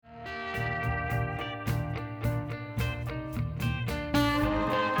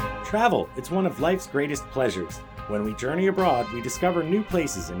Travel, it's one of life's greatest pleasures. When we journey abroad, we discover new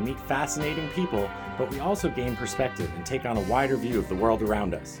places and meet fascinating people, but we also gain perspective and take on a wider view of the world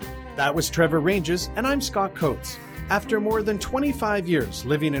around us. That was Trevor Ranges, and I'm Scott Coates. After more than 25 years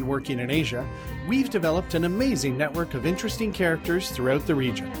living and working in Asia, we've developed an amazing network of interesting characters throughout the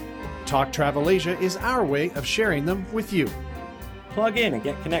region. Talk Travel Asia is our way of sharing them with you. Plug in and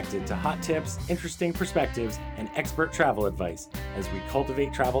get connected to hot tips, interesting perspectives, and expert travel advice as we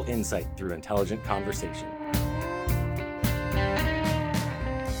cultivate travel insight through intelligent conversation.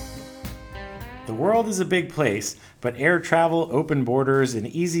 The world is a big place, but air travel, open borders, and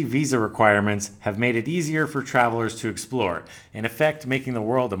easy visa requirements have made it easier for travelers to explore, in effect making the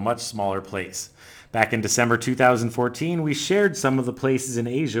world a much smaller place. Back in December 2014, we shared some of the places in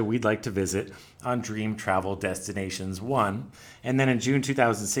Asia we'd like to visit on Dream Travel Destinations 1, and then in June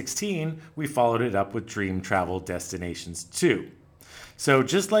 2016, we followed it up with Dream Travel Destinations 2. So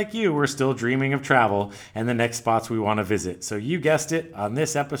just like you, we're still dreaming of travel and the next spots we want to visit. So you guessed it, on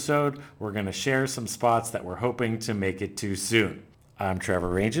this episode, we're going to share some spots that we're hoping to make it to soon. I'm Trevor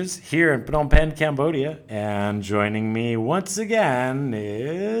Ranges here in Phnom Penh, Cambodia, and joining me once again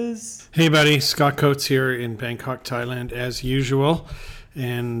is... Hey buddy, Scott Coates here in Bangkok, Thailand, as usual.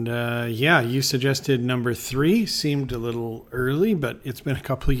 And you suggested number 3. Seemed a little early, but it's been a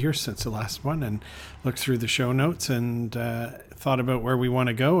couple of years since the last one, and looked through the show notes and thought about where we want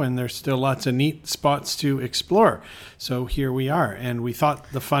to go, and there's still lots of neat spots to explore. So here we are, and we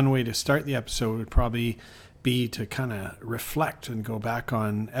thought the fun way to start the episode would probably be to kind of reflect and go back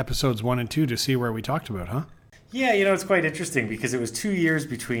on episodes 1 and 2 to see where we talked about, huh? Yeah, it's quite interesting because it was 2 years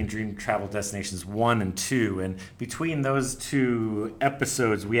between Dream Travel Destinations 1 and 2, and between those 2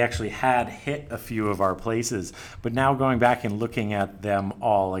 episodes, we actually had hit a few of our places. But now going back and looking at them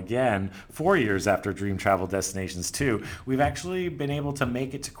all again, 4 years after Dream Travel Destinations 2, we've actually been able to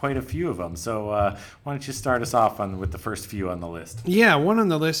make it to quite a few of them. So why don't you start us off with the first few on the list? Yeah, one on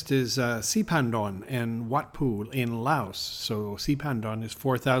the list is Sipandon and Wat Pu in Laos. So Sipandon is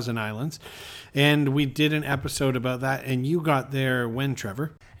 4,000 islands. And we did an episode about that, and you got there when,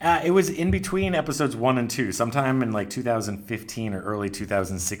 Trevor? It was in between episodes 1 and 2. Sometime in 2015 or early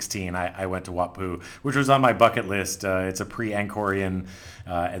 2016, I went to Wat Pu, which was on my bucket list. It's a pre-Angkorian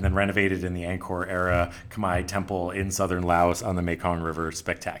and then renovated in the Angkor era Khmer temple in southern Laos on the Mekong River.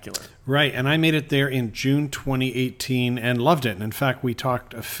 Spectacular. Right, and I made it there in June 2018 and loved it. And in fact, we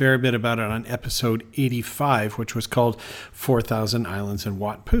talked a fair bit about it on episode 85, which was called 4,000 Islands in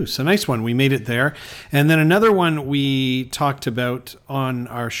Wat Pu. So nice one. We made it there. And then another one we talked about on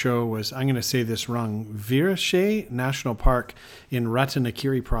our show was, I'm going to say this wrong, Virachay National Park in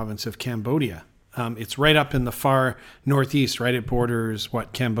Ratanakiri province of Cambodia. It's right up in the far northeast, right? It borders,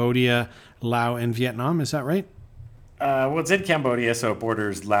 Cambodia, Laos, and Vietnam. Is that right? Well, it's in Cambodia, so it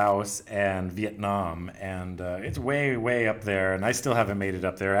borders Laos and Vietnam, and it's way, way up there, and I still haven't made it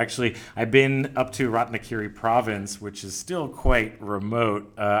up there. Actually, I've been up to Ratanakiri province, which is still quite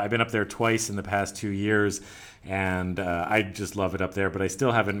remote. I've been up there twice in the past 2 years, and I just love it up there, but I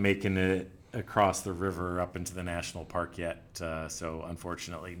still haven't making it across the river up into the national park yet, so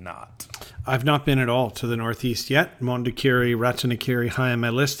unfortunately not. I've not been at all to the northeast yet. Mondulkiri, Ratanakiri, high on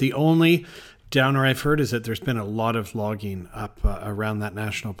my list. The only downer I've heard is that there's been a lot of logging up around that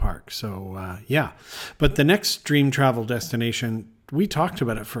national park. So, But the next dream travel destination, we talked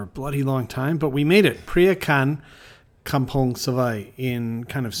about it for a bloody long time, but we made it. Preah Khan Kampong Savai in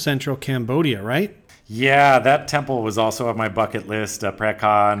kind of central Cambodia, right? Yeah, that temple was also on my bucket list. Preah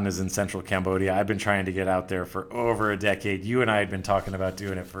Khan is in central Cambodia. I've been trying to get out there for over a decade. You and I had been talking about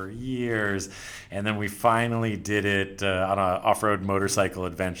doing it for years, and then we finally did it on an off-road motorcycle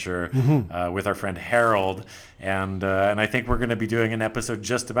adventure with our friend Harold, and I think we're going to be doing an episode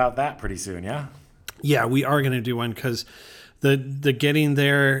just about that pretty soon, yeah? Yeah, we are going to do one because the getting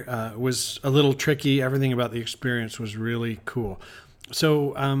there was a little tricky. Everything about the experience was really cool.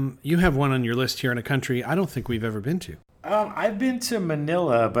 So you have one on your list here in a country I don't think we've ever been to. I've been to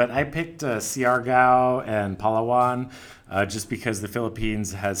Manila, but I picked Siargao and Palawan just because the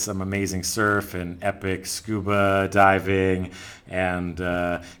Philippines has some amazing surf and epic scuba diving. And,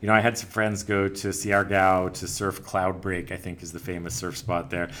 I had some friends go to Siargao to surf Cloudbreak, I think is the famous surf spot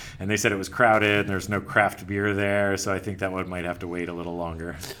there. And they said it was crowded and there's no craft beer there. So I think that one might have to wait a little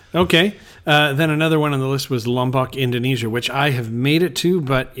longer. Okay. Then another one on the list was Lombok, Indonesia, which I have made it to,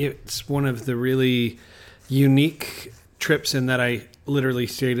 but it's one of the really unique trips in that I literally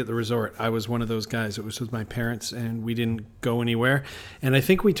stayed at the resort. I was one of those guys. It was with my parents and we didn't go anywhere. And I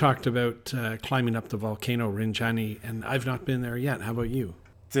think we talked about climbing up the volcano Rinjani, and I've not been there yet. How about you?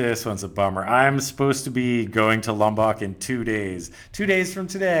 This one's a bummer. I'm supposed to be going to Lombok in 2 days. 2 days from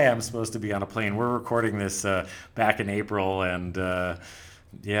today, I'm supposed to be on a plane. We're recording this back in April, and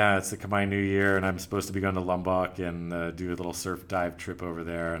yeah, it's the Khmer New Year, and I'm supposed to be going to Lombok and do a little surf dive trip over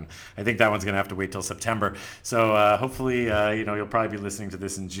there. And I think that one's going to have to wait till September. So hopefully, you'll probably be listening to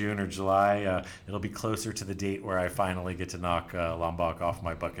this in June or July. It'll be closer to the date where I finally get to knock Lombok off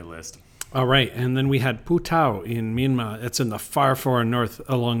my bucket list. All right, and then we had Putao in Myanmar. It's in the far, far north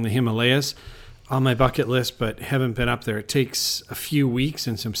along the Himalayas. On my bucket list, but haven't been up there. It takes a few weeks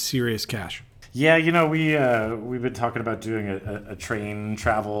and some serious cash. Yeah, we've been talking about doing a train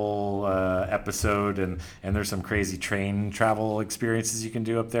travel episode, and there's some crazy train travel experiences you can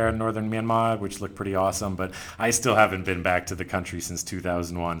do up there in northern Myanmar, which look pretty awesome. But I still haven't been back to the country since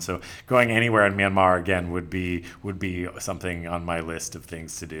 2001, so going anywhere in Myanmar again would be something on my list of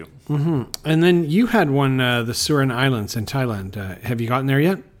things to do. Mm-hmm. And then you had one, the Surin Islands in Thailand. Have you gotten there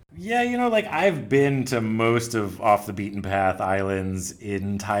yet? Yeah, I've been to most of off the beaten path islands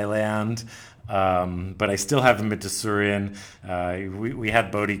in Thailand. But I still haven't been to Surin. We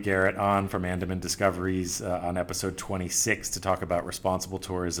had Bodhi Garrett on from Andaman Discoveries on episode 26 to talk about responsible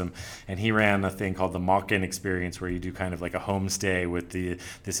tourism, and he ran a thing called the Mokin Experience, where you do kind of like a homestay with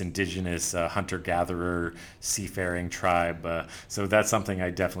this indigenous hunter-gatherer seafaring tribe. So that's something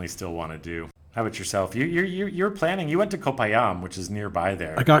I definitely still want to do. How about yourself? You're planning. You went to Koh Payam, which is nearby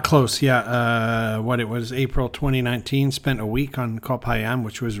there. I got close, yeah. It was April 2019. Spent a week on Koh Payam,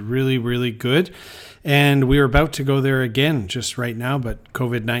 which was really, really good. And we were about to go there again just right now, but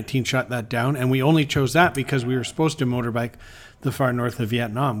COVID-19 shut that down. And we only chose that because we were supposed to motorbike the far north of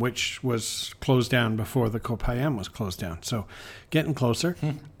Vietnam, which was closed down before the Koh Payam was closed down. So getting closer.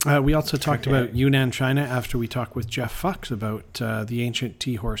 We also talked about Yunnan, China, after we talked with Jeff Fox about the ancient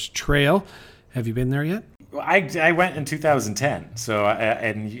Tea-Horse Trail. Have you been there yet? I went in 2010, so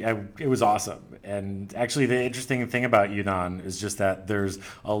it was awesome. And actually, the interesting thing about Yunnan is just that there's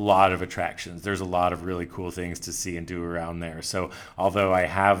a lot of attractions. There's a lot of really cool things to see and do around there. So although I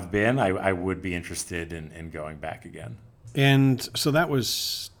have been, I would be interested in going back again. And so that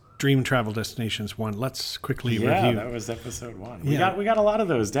was Dream Travel Destinations 1. Let's quickly review. Yeah, that was episode 1. We got a lot of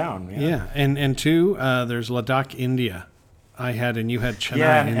those down. Yeah, and 2, there's Ladakh, India. I had, and you had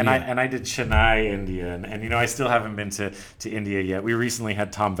Chennai, India. and I did Chennai, India, and I still haven't been to India yet. We recently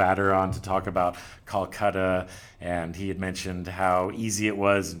had Tom Vader on to talk about Calcutta, and he had mentioned how easy it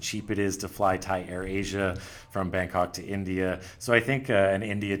was and cheap it is to fly Thai Air Asia from Bangkok to India. So I think an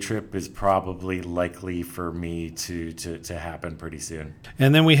India trip is probably likely for me to happen pretty soon.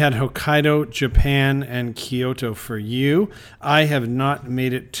 And then we had Hokkaido, Japan, and Kyoto for you. I have not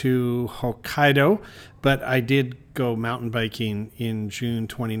made it to Hokkaido, but I did go mountain biking in June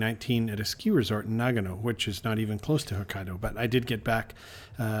 2019 at a ski resort in Nagano, which is not even close to Hokkaido. But I did get back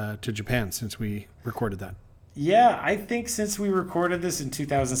to Japan since we recorded that. Yeah, I think since we recorded this in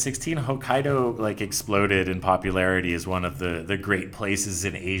 2016, Hokkaido exploded in popularity as one of the great places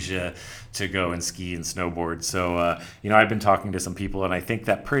in Asia to go and ski and snowboard. So, I've been talking to some people, and I think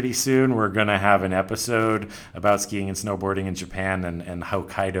that pretty soon we're going to have an episode about skiing and snowboarding in Japan and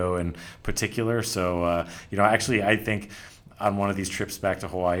Hokkaido in particular. So, actually, I think on one of these trips back to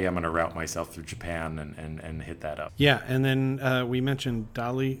Hawaii, I'm going to route myself through Japan and hit that up. Yeah, and then we mentioned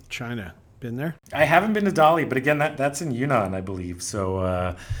Dali, China. Been there? I haven't been to Dali, but again, that's in Yunnan, I believe.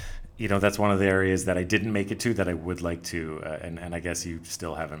 So, that's one of the areas that I didn't make it to that I would like to. And I guess you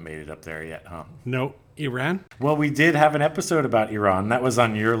still haven't made it up there yet, huh? No. Iran? Well, we did have an episode about Iran. That was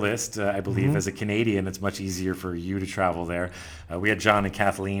on your list, I believe. Mm-hmm. As a Canadian, it's much easier for you to travel there. We had John and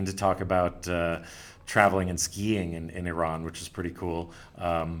Kathleen to talk about traveling and skiing in Iran, which is pretty cool.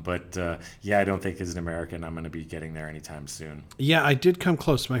 But I don't think as an American I'm going to be getting there anytime soon. Yeah, I did come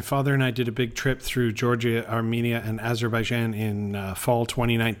close. My father and I did a big trip through Georgia, Armenia, and Azerbaijan in fall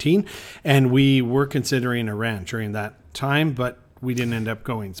 2019, and we were considering Iran during that time, but we didn't end up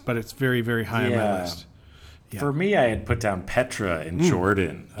going. But it's very, very high on my list. Yeah. For me, I had put down Petra in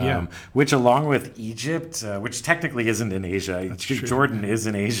Jordan, which along with Egypt, which technically isn't in Asia. Jordan is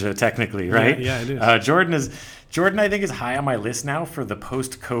in Asia technically, right? Yeah, it is. Jordan, I think, is high on my list now for the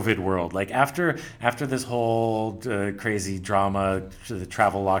post-COVID world. After this whole crazy drama, the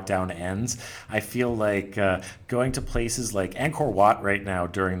travel lockdown ends, I feel like going to places like Angkor Wat right now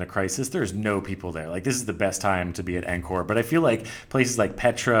during the crisis, there's no people there. This is the best time to be at Angkor. But I feel like places like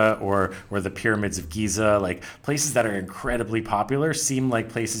Petra or the pyramids of Giza, places that are incredibly popular, seem like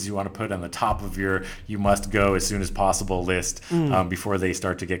places you want to put on the top of your you must go as soon as possible list before they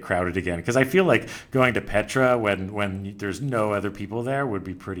start to get crowded again. Because I feel like going to Petra when there's no other people there would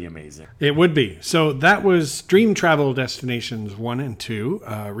be pretty amazing. It would be. So that was Dream Travel Destinations 1 and 2,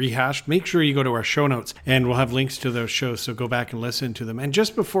 rehashed. Make sure you go to our show notes, and we'll have links to those shows, so go back and listen to them. And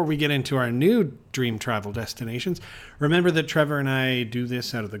just before we get into our new Dream Travel Destinations, remember that Trevor and I do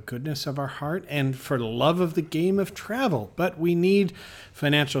this out of the goodness of our heart and for the love of the game of travel, but we need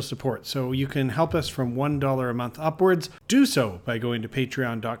financial support. So you can help us from $1 a month upwards. Do so by going to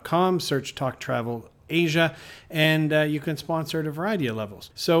patreon.com, search Talk Travel Asia, and you can sponsor at a variety of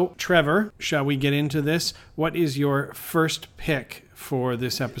levels. So, Trevor, shall we get into this? What is your first pick for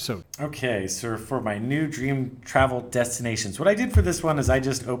this episode? Okay, so for my new dream travel destinations, what I did for this one is I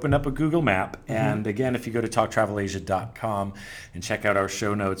just opened up a Google map. And again, if you go to talktravelasia.com and check out our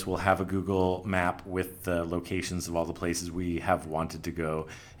show notes, we'll have a Google map with the locations of all the places we have wanted to go,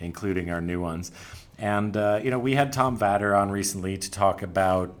 including our new ones. And, we had Tom Vader on recently to talk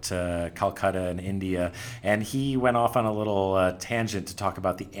about Calcutta and India, and he went off on a little tangent to talk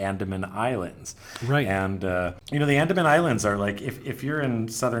about the Andaman Islands. Right. And, the Andaman Islands are like, if you're in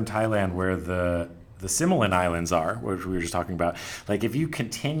southern Thailand where the Simolan Islands are, which we were just talking about, like if you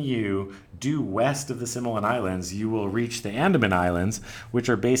continue due west of the Simolan Islands, you will reach the Andaman Islands, which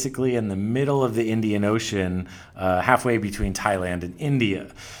are basically in the middle of the Indian Ocean, halfway between Thailand and India.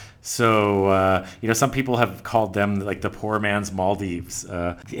 So, some people have called them like the poor man's Maldives,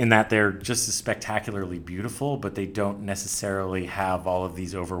 in that they're just as spectacularly beautiful, but they don't necessarily have all of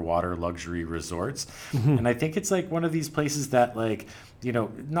these overwater luxury resorts. And I think it's like one of these places that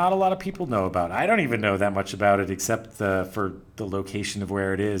not a lot of people know about. I don't even know that much about it except for the location of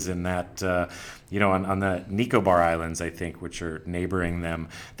where it is, and that, on the Nicobar Islands, I think, which are neighboring them,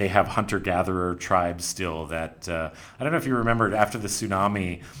 they have hunter-gatherer tribes still that, I don't know if you remembered, after the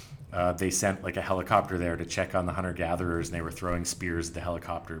tsunami, they sent like a helicopter there to check on the hunter-gatherers, and they were throwing spears at the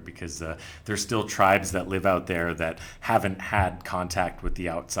helicopter because there's still tribes that live out there that haven't had contact with the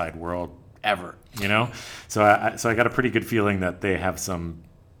outside world ever, So I got a pretty good feeling that they have some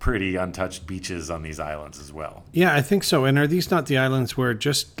pretty untouched beaches on these islands as well. Yeah, I think so. And are these not the islands where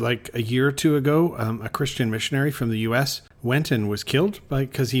just like a year or two ago, a Christian missionary from the U.S. went and was killed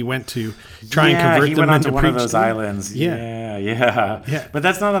because he went to try and convert them into he went onto one of those islands. Yeah. But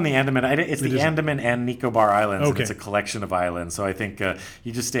that's not on the Andaman. It's the Andaman and Nicobar Islands, okay. And it's a collection of islands. So I think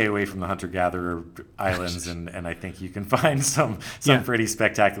you just stay away from the hunter-gatherer islands, and I think you can find some pretty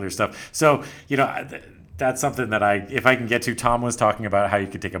spectacular stuff. So, that's something that if I can get to. Tom was talking about how you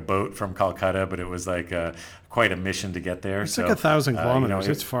could take a boat from Calcutta, but it was like quite a mission to get there. It's like 1,000 kilometers.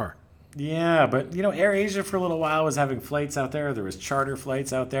 It's far. Yeah, but, AirAsia for a little while was having flights out there. There was charter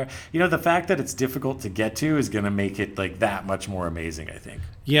flights out there. The fact that it's difficult to get to is going to make it like that much more amazing, I think.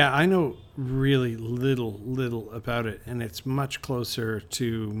 Yeah, I know really little about it, and it's much closer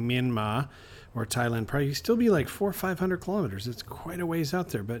to Myanmar or Thailand. Probably still be like 400 or 500 kilometers. It's quite a ways out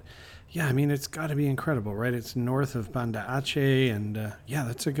there, but yeah, I mean, it's got to be incredible, right? It's north of Banda Aceh, and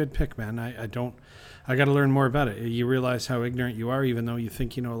that's a good pick, man. I got to learn more about it. You realize how ignorant you are, even though you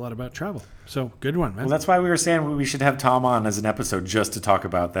think you know a lot about travel. So, good one, man. Well, that's why we were saying we should have Tom on as an episode just to talk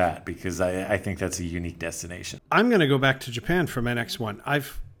about that, because I think that's a unique destination. I'm going to go back to Japan for my next one.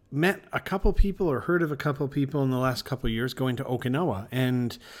 I've met a couple people or heard of a couple people in the last couple of years going to Okinawa.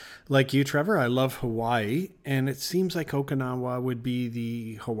 And like you, Trevor, I love Hawaii. And it seems like Okinawa would be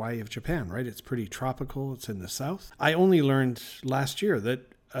the Hawaii of Japan, right? It's pretty tropical. It's in the south. I only learned last year that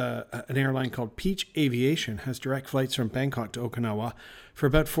an airline called Peach Aviation has direct flights from Bangkok to Okinawa for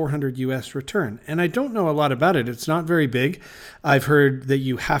about $400 US return. And I don't know a lot about it. It's not very big. I've heard that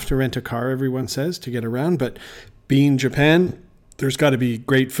you have to rent a car, everyone says, to get around. But being Japan, there's got to be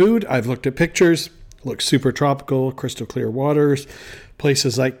great food. I've looked at pictures. Looks super tropical, crystal clear waters.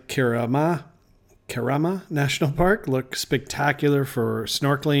 Places like Karama National Park look spectacular for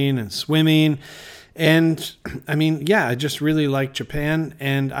snorkeling and swimming. And I mean, yeah, I just really like Japan,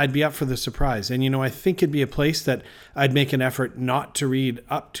 and I'd be up for the surprise. And, I think it'd be a place that I'd make an effort not to read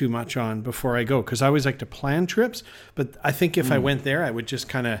up too much on before I go, because I always like to plan trips. But I think if I went there, I would just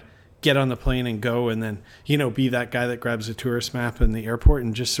kind of get on the plane and go, and then, be that guy that grabs a tourist map in the airport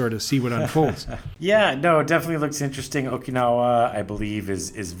and just sort of see what unfolds. Yeah, no, it definitely looks interesting. Okinawa, I believe,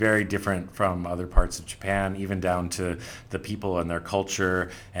 is very different from other parts of Japan, even down to the people and their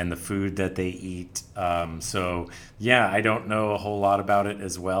culture and the food that they eat. So, yeah, I don't know a whole lot about it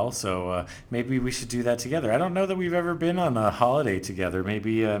as well. So maybe we should do that together. I don't know that we've ever been on a holiday together.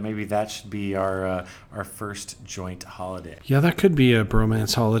 Maybe that should be our first joint holiday. Yeah, that could be a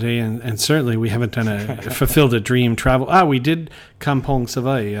bromance holiday, and certainly we haven't done fulfilled a dream travel. We did Kampong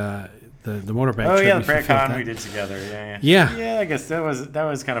Savai the motorbike Oh trip. yeah, We the fulfilled Prague that. we did together. Yeah. Yeah. Yeah, I guess that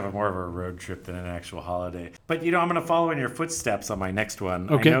was kind of more of a road trip than an actual holiday. But I'm going to follow in your footsteps on my next one.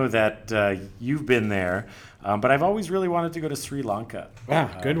 Okay. I know that you've been there, but I've always really wanted to go to Sri Lanka. Wow,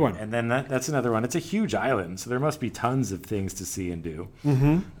 good one. And then that's another one. It's a huge island, so there must be tons of things to see and do.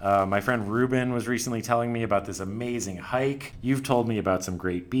 Mm-hmm. My friend Ruben was recently telling me about this amazing hike. You've told me about some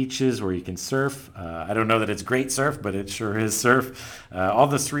great beaches where you can surf. I don't know that it's great surf, but it sure is surf. All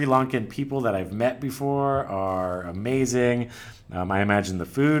the Sri Lankan people that I've met before are amazing. I imagine the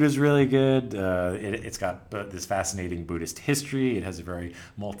food is really good. It's got this fascinating Buddhist history. It has a very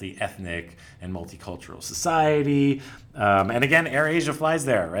multi-ethnic and multicultural society. And again, AirAsia flies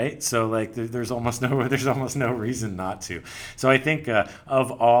there, right? So like, there's almost no reason not to. So I think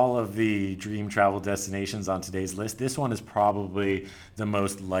of all of the dream travel destinations on today's list, this one is probably the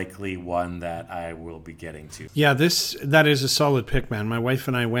most likely one that I will be getting to. Yeah, that is a solid pick, man. My wife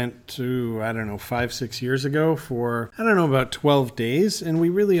and I went to, 5-6 years ago for, about 12 days. And we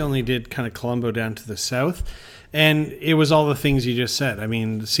really only did kind of Colombo down to the south. And it was all the things you just said. I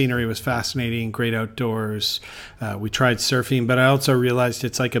mean, the scenery was fascinating, great outdoors. We tried surfing, but I also realized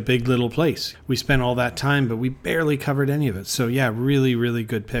it's like a big little place. We spent all that time, but we barely covered any of it. So yeah, really, really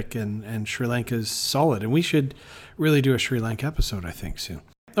good pick. And Sri Lanka's solid. And we should really do a Sri Lanka episode, I think, soon.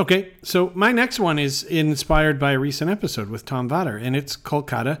 Okay, so my next one is inspired by a recent episode with Tom Vader, and it's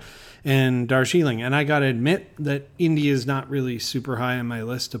Kolkata and Darjeeling. And I got to admit that India is not really super high on my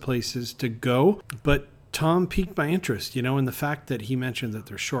list of places to go, but Tom piqued my interest, in the fact that he mentioned that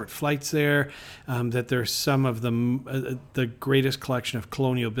there's short flights there, that there's some of the greatest collection of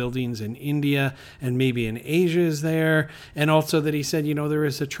colonial buildings in India and maybe in Asia is there. And also that he said, there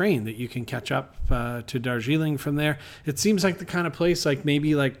is a train that you can catch up to Darjeeling from there. It seems like the kind of place like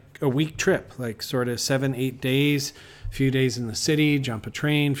maybe like a week trip, like sort of 7-8 days, few days in the city, jump a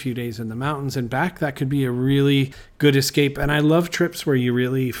train, few days in the mountains and back. That could be a really good escape. And I love trips where you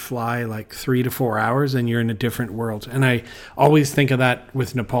really fly like 3 to 4 hours and you're in a different world. And I always think of that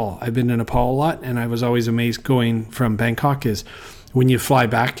with Nepal. I've been to Nepal a lot, and I was always amazed going from Bangkok is when you fly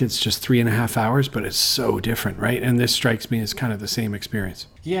back, it's just 3.5 hours, but it's so different, right? And this strikes me as kind of the same experience.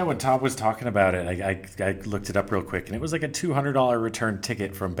 Yeah, when Tom was talking about it, I looked it up real quick, and it was like a $200 return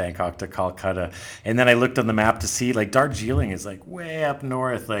ticket from Bangkok to Calcutta. And then I looked on the map to see, like, Darjeeling is like way up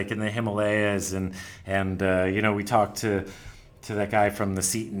north, like in the Himalayas, and we talked to that guy from the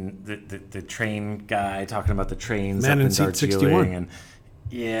seat and the train guy talking about the trains Man up in in seat Darjeeling 61. and.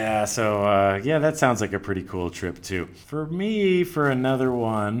 Yeah, so that sounds like a pretty cool trip too. For me, for another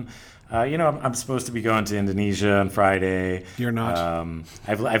one, I'm supposed to be going to Indonesia on Friday. You're not.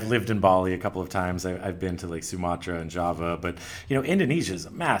 I've lived in Bali a couple of times. I've been to like Sumatra and Java, but Indonesia is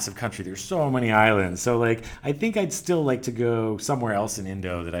a massive country. There's so many islands. So like, I think I'd still like to go somewhere else in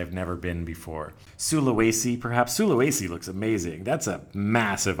Indo that I've never been before. Sulawesi, perhaps. Sulawesi looks amazing. That's a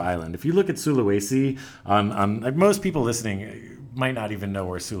massive island. If you look at Sulawesi on like most people listening might not even know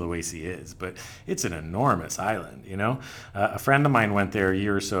where Sulawesi is, but it's an enormous island, A friend of mine went there a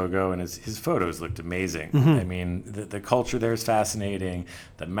year or so ago, and his photos looked amazing. Mm-hmm. I mean, the culture there is fascinating,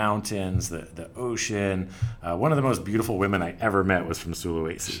 the mountains, the ocean. One of the most beautiful women I ever met was from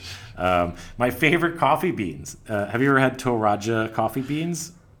Sulawesi. My favorite coffee beans. Have you ever had Toraja coffee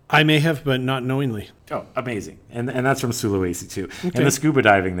beans? I may have, but not knowingly. Oh, amazing. And that's from Sulawesi, too. Okay. And the scuba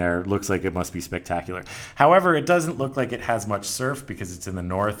diving there looks like it must be spectacular. However, it doesn't look like it has much surf because it's in the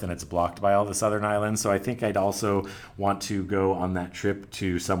north and it's blocked by all the southern islands. So I think I'd also want to go on that trip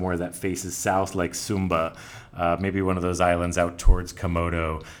to somewhere that faces south, like Sumba. Maybe one of those islands out towards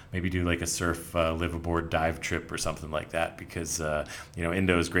Komodo. Maybe do like a surf live aboard dive trip or something like that because,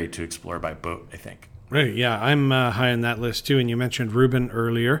 Indo is great to explore by boat, I think. Right, yeah, I'm high on that list too. And you mentioned Ruben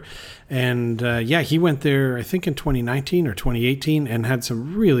earlier. And he went there, I think in 2019 or 2018 and had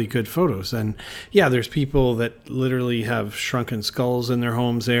some really good photos. And yeah, there's people that literally have shrunken skulls in their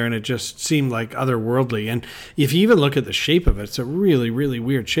homes there. And it just seemed like otherworldly. And if you even look at the shape of it, it's a really, really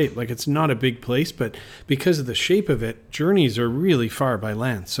weird shape. Like it's not a big place, but because of the shape of it, journeys are really far by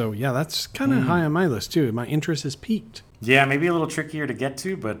land. So yeah, that's kind of high on my list too. My interest is peaked. Yeah, maybe a little trickier to get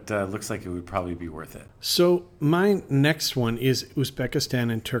to, but looks like it would probably be worth it. So my next one is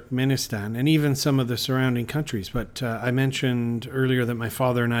Uzbekistan and Turkmenistan and even some of the surrounding countries. But I mentioned earlier that my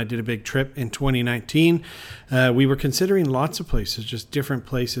father and I did a big trip in 2019. We were considering lots of places, just different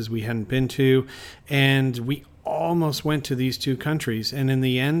places we hadn't been to. And we almost went to these two countries. And in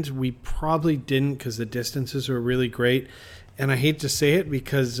the end, we probably didn't because the distances were really great. And I hate to say it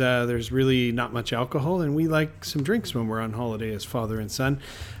because there's really not much alcohol, and we like some drinks when we're on holiday as father and son.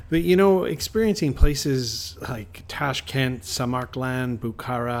 But you know, experiencing places like Tashkent, Samarkand,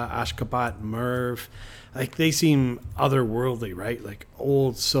 Bukhara, Ashgabat, Merv, like they seem otherworldly, right? Like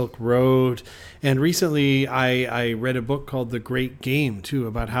old Silk Road. And recently I read a book called The Great Game, too,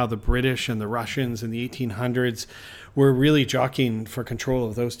 about how the British and the Russians in the 1800s were really jockeying for control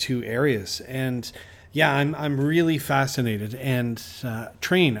of those two areas. And yeah, I'm really fascinated. And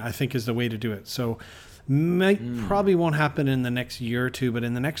train, I think, is the way to do it. So probably won't happen in the next year or two, but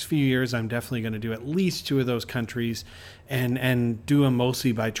in the next few years, I'm definitely going to do at least two of those countries and do them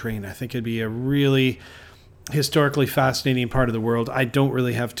mostly by train. I think it'd be a really historically fascinating part of the world. I don't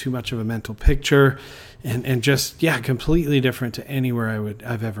really have too much of a mental picture, and just, yeah, completely different to anywhere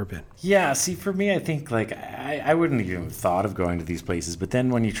I've ever been. Yeah, see, for me, I think like I wouldn't even have thought of going to these places, but then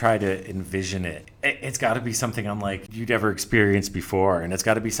when you try to envision it's got to be something unlike you'd ever experienced before, and it's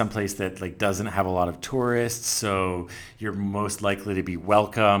got to be someplace that like doesn't have a lot of tourists, so you're most likely to be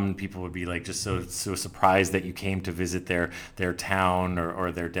welcomed. People would be like just so surprised that you came to visit their town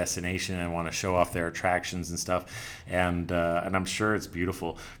or their destination and want to show off their attractions and stuff, and I'm sure it's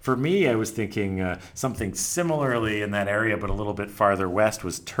beautiful. For me, I was thinking something similarly in that area, but a little bit farther west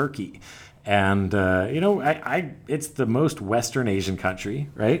was Turkey. And it's the most Western Asian country,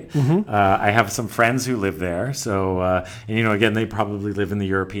 right? Mm-hmm. I have some friends who live there, so and again, they probably live in the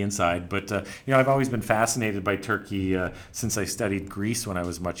European side. But I've always been fascinated by Turkey since I studied Greece when I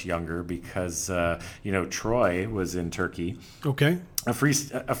was much younger, because Troy was in Turkey. Okay. A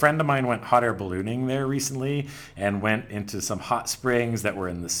friend of mine went hot air ballooning there recently and went into some hot springs that were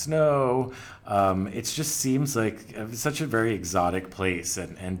in the snow. It just seems like such a very exotic place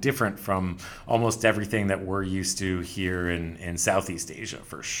and different from almost everything that we're used to here in Southeast Asia,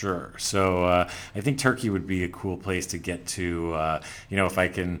 for sure. So I think Turkey would be a cool place to get to, if I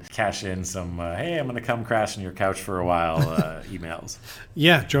can cash in some, hey, I'm going to come crash on your couch for a while emails.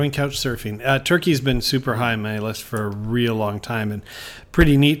 Yeah, join couch surfing. Turkey's been super high on my list for a real long time, and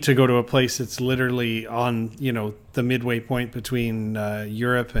pretty neat to go to a place that's literally on, the midway point between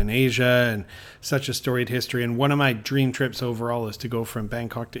Europe and Asia, and such a storied history. And one of my dream trips overall is to go from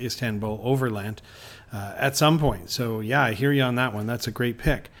Bangkok to Istanbul overland at some point. So yeah, I hear you on that one. That's a great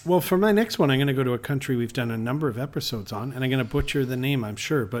pick. Well, for my next one, I'm going to go to a country we've done a number of episodes on, and I'm going to butcher the name, I'm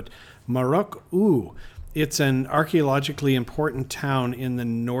sure, but Marok-U. It's an archaeologically important town in the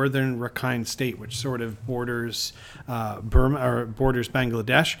northern Rakhine state, which sort of borders Burma or borders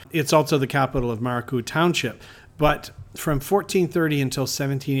Bangladesh. It's also the capital of Marok-U Township. But from 1430 until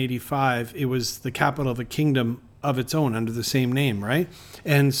 1785, it was the capital of a kingdom of its own under the same name, right?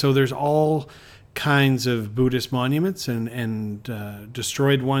 And so there's all kinds of Buddhist monuments and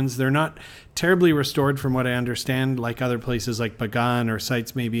destroyed ones. They're not terribly restored from what I understand, like other places like Bagan or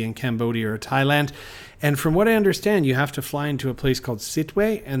sites maybe in Cambodia or Thailand. And from what I understand, you have to fly into a place called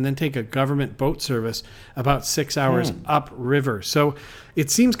Sitwe and then take a government boat service about 6 hours upriver. So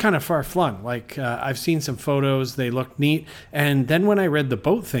it seems kind of far-flung. Like I've seen some photos, they look neat. And then when I read the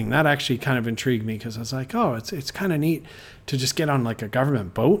boat thing, that actually kind of intrigued me, because I was like, oh, it's kind of neat to just get on like a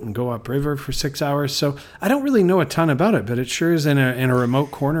government boat and go upriver for 6 hours. So I don't really know a ton about it, but it sure is in a remote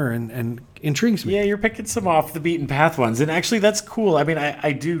corner and intrigues me. Yeah, you're picking some off the beaten path ones. And actually, that's cool. I mean,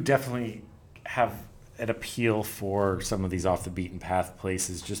 I do definitely have an appeal for some of these off the beaten path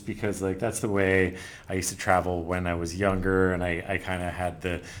places, just because like that's the way I used to travel when I was younger, and I kind of had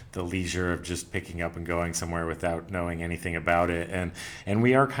the leisure of just picking up and going somewhere without knowing anything about it. And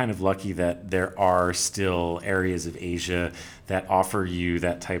we are kind of lucky that there are still areas of Asia that offer you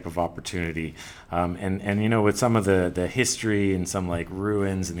that type of opportunity. And with some of the history and some like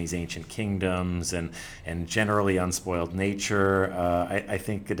ruins in these ancient kingdoms and generally unspoiled nature, I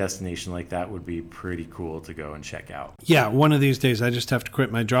think a destination like that would be pretty cool to go and check out. Yeah, one of these days I just have to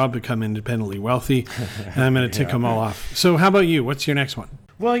quit my job, become independently wealthy, and I'm going to tick them all off. So how about you? What's your next one?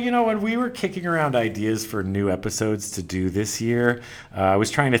 Well, when we were kicking around ideas for new episodes to do this year, I was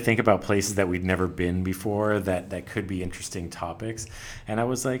trying to think about places that we'd never been before that could be interesting topics. And I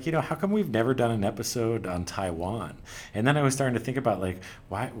was like, how come we've never done an episode on Taiwan? And then I was starting to think about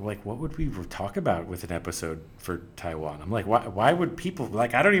what would we talk about with an episode for Taiwan? I'm like, why would people,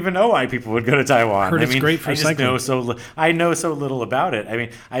 I don't even know why people would go to Taiwan. It's great for cycling. I know so little about it. I mean,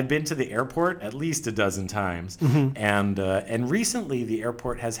 I've been to the airport at least a dozen times. Mm-hmm. And recently the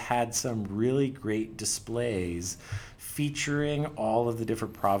airport has had some really great displays featuring all of the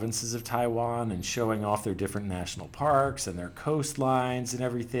different provinces of Taiwan and showing off their different national parks and their coastlines and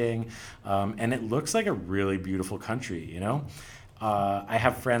everything. And it looks like a really beautiful country, I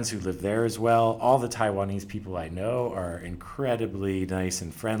have friends who live there as well. All the Taiwanese people I know are incredibly nice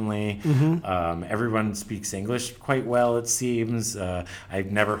and friendly. Everyone speaks English quite well, it seems.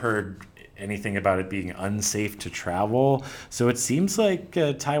 I've never heard anything about it being unsafe to travel. So it seems like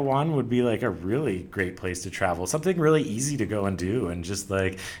Taiwan would be like a really great place to travel, something really easy to go and do, and just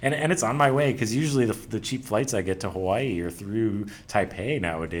like, and it's on my way, because usually the cheap flights I get to Hawaii are through Taipei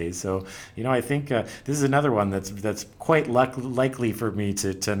nowadays. So I think this is another one that's quite likely for me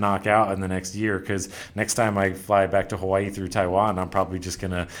to knock out in the next year, because next time I fly back to Hawaii through Taiwan, I'm probably just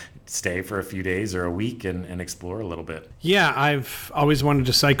gonna stay for a few days or a week and explore a little bit. Yeah, I've always wanted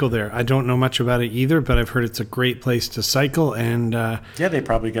to cycle there. I don't know much about it either, but I've heard it's a great place to cycle. And yeah, they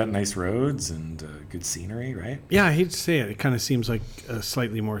probably got nice roads and good scenery, right? Yeah, I hate to say it. It kind of seems like a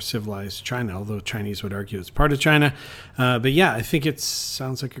slightly more civilized China, although Chinese would argue it's part of China. But yeah, I think it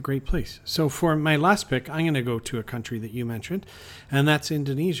sounds like a great place. So for my last pick, I'm going to go to a country that you mentioned, and that's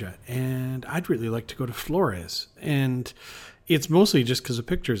Indonesia. And I'd really like to go to Flores. And it's mostly just because of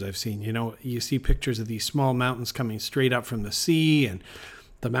pictures I've seen. You see pictures of these small mountains coming straight up from the sea, and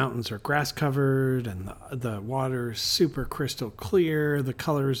the mountains are grass covered, and the water is super crystal clear. The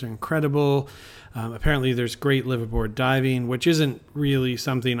colors are incredible. Apparently there's great liveaboard diving, which isn't really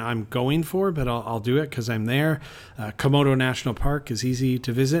something I'm going for, but I'll do it because I'm there. Komodo National Park is easy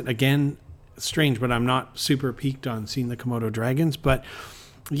to visit. Again, strange, but I'm not super peaked on seeing the Komodo dragons, but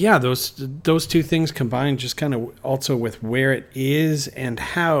yeah, those two things combined, just kind of also with where it is and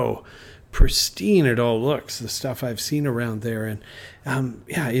how pristine it all looks, the stuff I've seen around there. And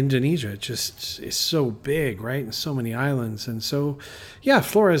yeah, Indonesia just is so big, right? And so many islands. And so, yeah,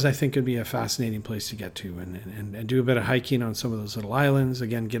 Flores, I think, would be a fascinating place to get to and do a bit of hiking on some of those little islands.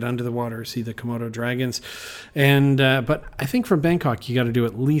 Again, get under the water, see the Komodo dragons. And but I think from Bangkok, you got to do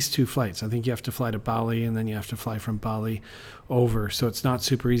at least 2 flights. I think you have to fly to Bali, and then you have to fly from Bali over. So it's not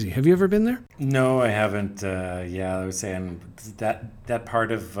super easy. Have you ever been there? No, I haven't. Yeah, I was saying that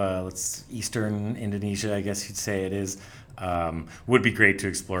part of Eastern Indonesia, I guess you'd say it is, would be great to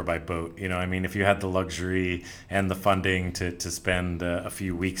explore by boat. I mean, if you had the luxury and the funding to spend a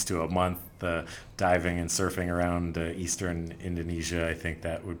few weeks to a month diving and surfing around Eastern Indonesia, I think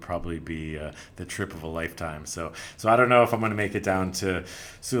that would probably be the trip of a lifetime. So I don't know if I'm going to make it down to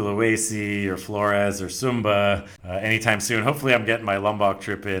Sulawesi or Flores or Sumba anytime soon. Hopefully I'm getting my Lombok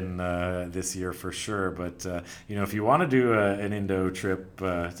trip in this year for sure. But, if you want to do an Indo trip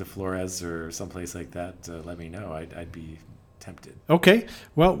to Flores or someplace like that, let me know. I'd be tempted. Okay.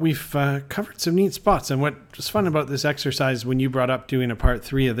 Well, we've covered some neat spots. And what was fun about this exercise when you brought up doing a part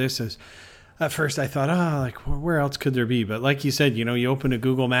 3 of this is, at first I thought, where else could there be? But like you said, you open a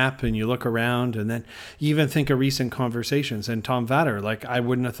Google map and you look around, and then you even think of recent conversations. And Tom Vatter, I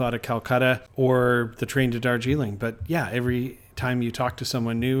wouldn't have thought of Calcutta or the train to Darjeeling. But yeah, every time you talk to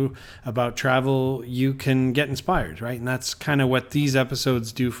someone new about travel, you can get inspired, right? And that's kind of what these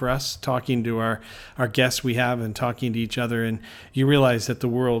episodes do for us, talking to our guests we have and talking to each other. And you realize that the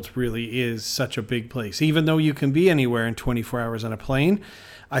world really is such a big place. Even though you can be anywhere in 24 hours on a plane,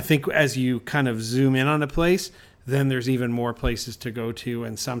 I think as you kind of zoom in on a place, then there's even more places to go to.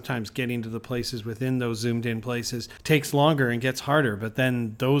 And sometimes getting to the places within those zoomed in places takes longer and gets harder. But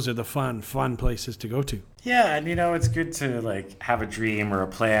then those are the fun places to go to. Yeah, and it's good to have a dream or a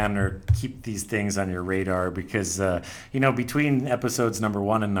plan or keep these things on your radar, because between episodes number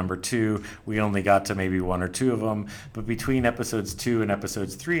 1 and number 2, we only got to maybe 1 or 2 of them. But between episodes 2 and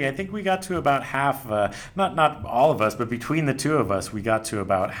episodes 3, I think we got to about half. Not all of us, but between the 2 of us, we got to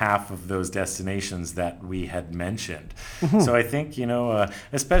about half of those destinations that we had mentioned. Mm-hmm. So I think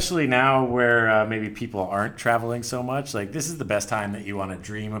especially now where maybe people aren't traveling so much, this is the best time that you want to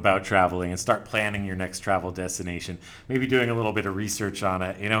dream about traveling and start planning your next travel destination, maybe doing a little bit of research on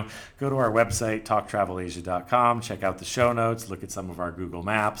it. Go to our website, talktravelasia.com, check out the show notes, look at some of our Google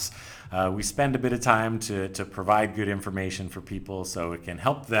Maps. We spend a bit of time to provide good information for people so it can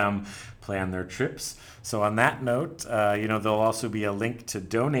help them plan their trips. So on that note, there'll also be a link to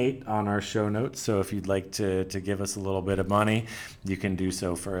donate on our show notes. So if you'd like to give us a little bit of money, you can do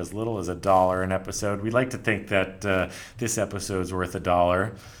so for as little as $1 an episode. We like to think that this episode's worth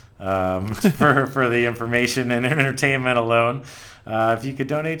 $1. For the information and entertainment alone. If you could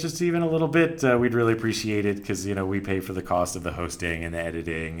donate just even a little bit, we'd really appreciate it, because we pay for the cost of the hosting and the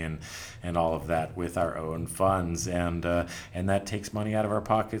editing and all of that with our own funds, and that takes money out of our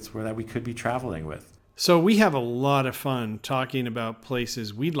pockets that we could be traveling with. So we have a lot of fun talking about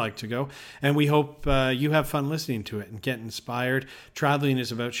places we'd like to go, and we hope you have fun listening to it and get inspired. Traveling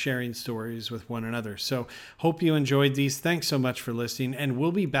is about sharing stories with one another. So hope you enjoyed these. Thanks so much for listening, and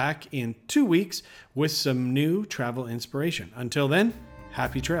we'll be back in 2 weeks with some new travel inspiration. Until then,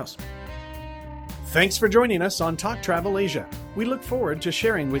 happy trails. Thanks for joining us on Talk Travel Asia. We look forward to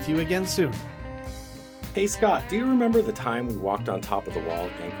sharing with you again soon. Hey Scott, do you remember the time we walked on top of the wall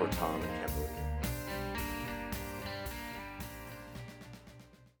at Angkor Thom in